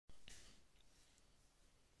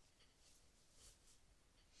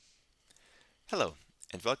Hello,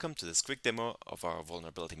 and welcome to this quick demo of our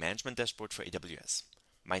vulnerability management dashboard for AWS.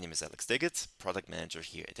 My name is Alex Diggett, product manager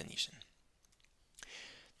here at Anitian.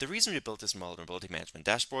 The reason we built this vulnerability management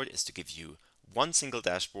dashboard is to give you one single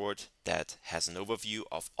dashboard that has an overview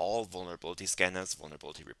of all vulnerability scanners,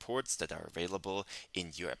 vulnerability reports that are available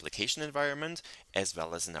in your application environment as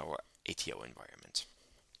well as in our ATO environment.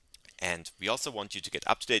 And we also want you to get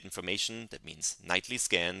up-to-date information, that means nightly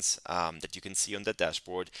scans that you can see on that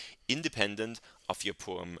dashboard, independent of your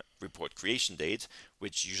POA&M report creation date,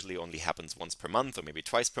 which usually only happens once per month or maybe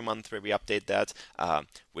twice per month where we update that,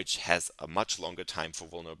 which has a much longer time for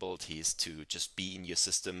vulnerabilities to just be in your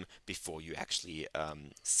system before you actually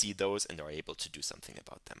see those and are able to do something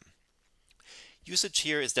about them. Usage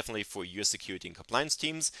here is definitely for your security and compliance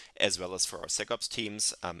teams, as well as for our SecOps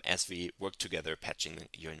teams as we work together patching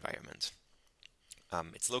your environment.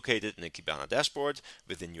 It's located in a Kibana dashboard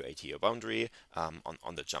within your ATO boundary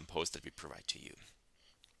on the jump host that we provide to you.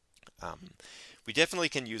 We definitely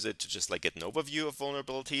can use it to just get an overview of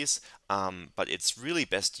vulnerabilities, but it's really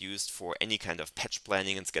best used for any kind of patch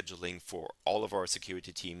planning and scheduling for all of our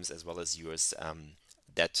security teams, as well as yours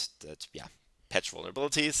that patch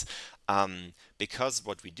vulnerabilities, because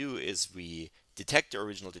what we do is we detect the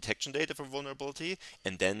original detection date of a vulnerability,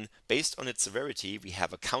 and then based on its severity, we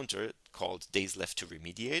have a counter called days left to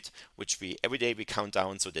remediate, which every day we count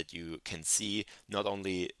down so that you can see not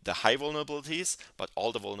only the high vulnerabilities, but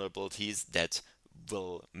all the vulnerabilities that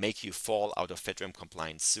will make you fall out of FedRAMP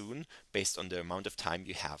compliance soon based on the amount of time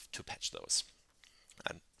you have to patch those.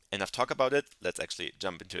 And enough talk about it, let's actually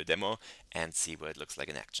jump into a demo and see what it looks like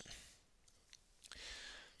in action.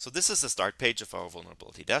 So this is the start page of our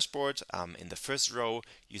vulnerability dashboard. In the first row,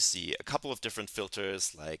 you see a couple of different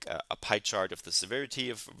filters, like a pie chart of the severity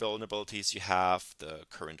of vulnerabilities you have, the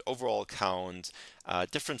current overall count,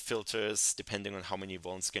 different filters depending on how many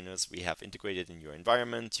vuln scanners we have integrated in your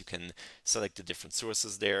environment. You can select the different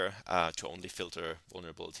sources there to only filter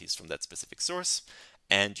vulnerabilities from that specific source.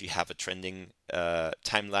 And you have a trending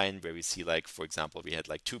timeline where we see, for example, we had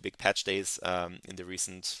 2 big patch days in the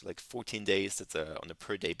recent 14 days. That's on a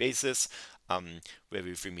per day basis where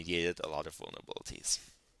we've remediated a lot of vulnerabilities.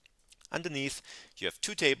 Underneath, you have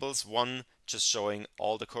 2 tables, one just showing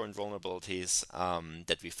all the current vulnerabilities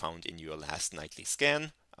that we found in your last nightly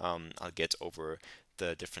scan. I'll get over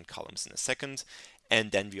the different columns in a second.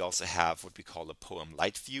 And then we also have what we call a POA&M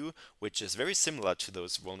light view, which is very similar to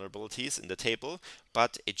those vulnerabilities in the table,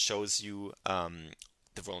 but it shows you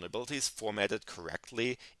the vulnerabilities formatted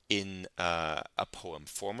correctly in a POA&M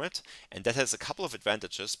format. And that has a couple of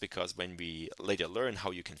advantages, because when we later learn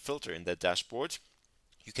how you can filter in that dashboard,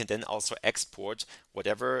 you can then also export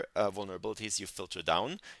whatever vulnerabilities you filter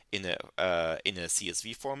down in a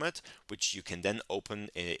CSV format, which you can then open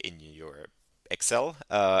in your Excel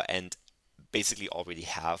and basically already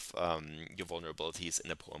have your vulnerabilities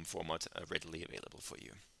in a POA&M format readily available for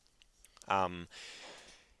you.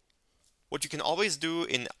 What you can always do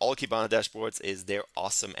in all Kibana dashboards is they're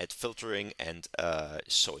awesome at filtering and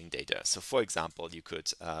showing data. So for example, you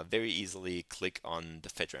could very easily click on the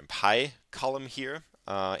FedRAMP high column here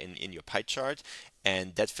in your pie chart,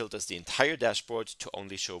 and that filters the entire dashboard to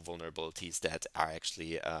only show vulnerabilities that are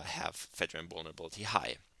actually have FedRAMP vulnerability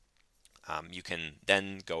high. You can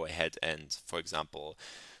then go ahead and, for example,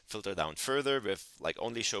 filter down further with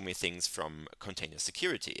only show me things from container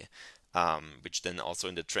security, which then also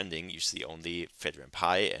in the trending you see only FedRAMP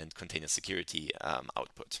high and container security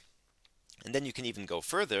output. And then you can even go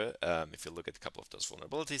further. If you look at a couple of those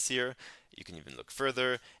vulnerabilities here, you can even look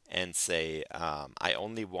further and say, I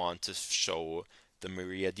only want to show the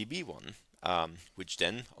MariaDB one. Which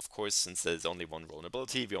then, of course, since there's only one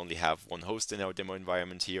vulnerability, we only have one host in our demo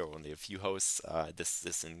environment here, or only a few hosts. This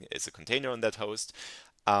is a container on that host.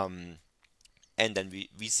 And then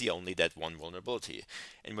we see only that one vulnerability.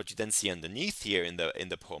 And what you then see underneath here in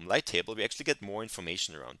the POA&M light table, we actually get more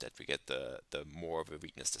information around that. We get the more of a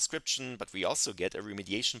weakness description, but we also get a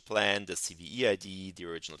remediation plan, the CVE ID, the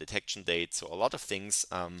original detection date. So a lot of things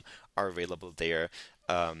are available there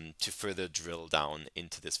to further drill down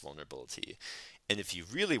into this vulnerability. And if you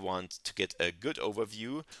really want to get a good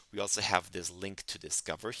overview, we also have this link to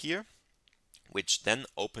discover here, which then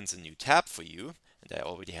opens a new tab for you. And I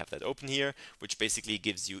already have that open here, which basically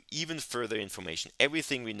gives you even further information,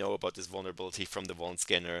 everything we know about this vulnerability from the vuln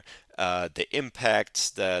scanner, the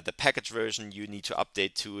impact, the package version you need to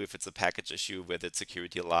update to if it's a package issue, where that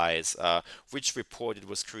security lies, which report it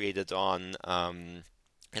was created on,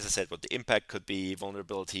 as I said, what the impact could be,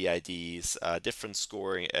 vulnerability IDs, different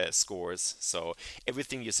scores. So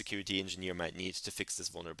everything your security engineer might need to fix this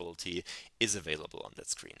vulnerability is available on that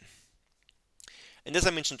screen. And as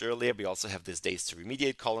I mentioned earlier, we also have this days to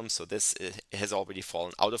remediate column. So this has already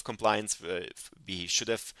fallen out of compliance. We should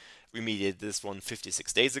have remediated this one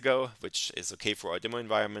 56 days ago, which is okay for our demo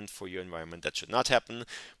environment. For your environment, that should not happen.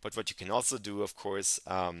 But what you can also do, of course,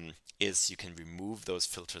 is you can remove those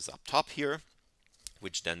filters up top here,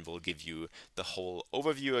 which then will give you the whole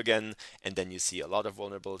overview again. And then you see a lot of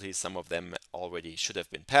vulnerabilities. Some of them already should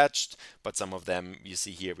have been patched, but some of them you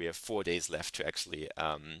see here we have 4 days left to actually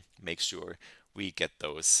make sure we get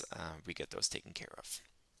those taken care of.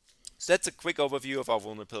 So that's a quick overview of our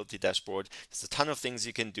vulnerability dashboard. There's a ton of things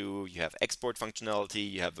you can do. You have export functionality,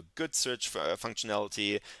 you have a good search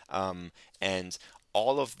functionality, and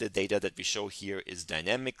all of the data that we show here is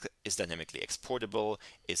dynamically exportable,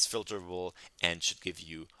 is filterable, and should give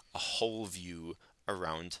you a whole view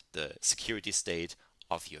around the security state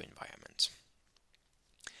of your environment.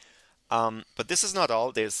 But this is not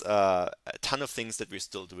all. There's a ton of things that we're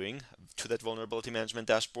still doing to that vulnerability management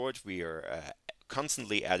dashboard. We are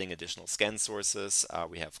constantly adding additional scan sources.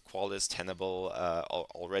 We have Qualys, Tenable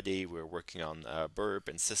already. We're working on Burp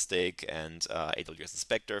and Sysdig and AWS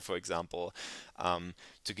Inspector, for example,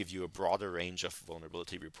 to give you a broader range of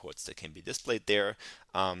vulnerability reports that can be displayed there.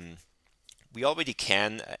 We already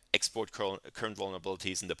can export current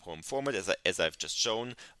vulnerabilities in the POA&M format, as I've just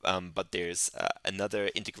shown, but there's another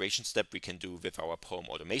integration step we can do with our POA&M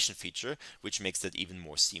automation feature, which makes that even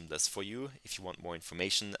more seamless for you. If you want more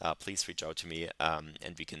information, please reach out to me,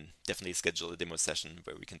 and we can definitely schedule a demo session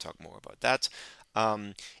where we can talk more about that.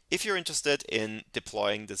 If you're interested in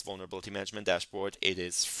deploying this vulnerability management dashboard, it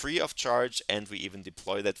is free of charge, and we even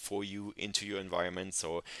deploy that for you into your environment.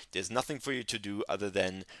 So there's nothing for you to do other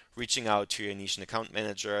than reaching out to your Anitian account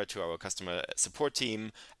manager, to our customer support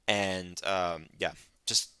team, and yeah,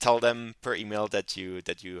 just tell them per email that you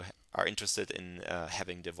are interested in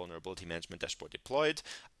having the vulnerability management dashboard deployed.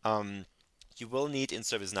 You will need in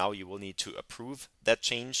ServiceNow, you will need to approve that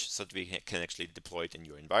change so that we can actually deploy it in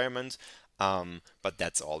your environment. But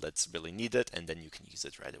that's all that's really needed, and then you can use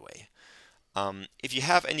it right away. If you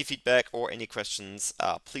have any feedback or any questions,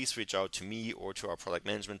 please reach out to me or to our product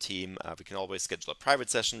management team. We can always schedule a private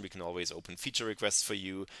session. We can always open feature requests for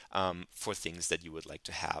you for things that you would like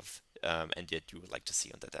to have and that you would like to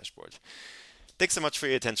see on the dashboard. Thanks so much for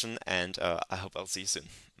your attention, and I hope I'll see you soon.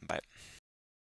 Bye.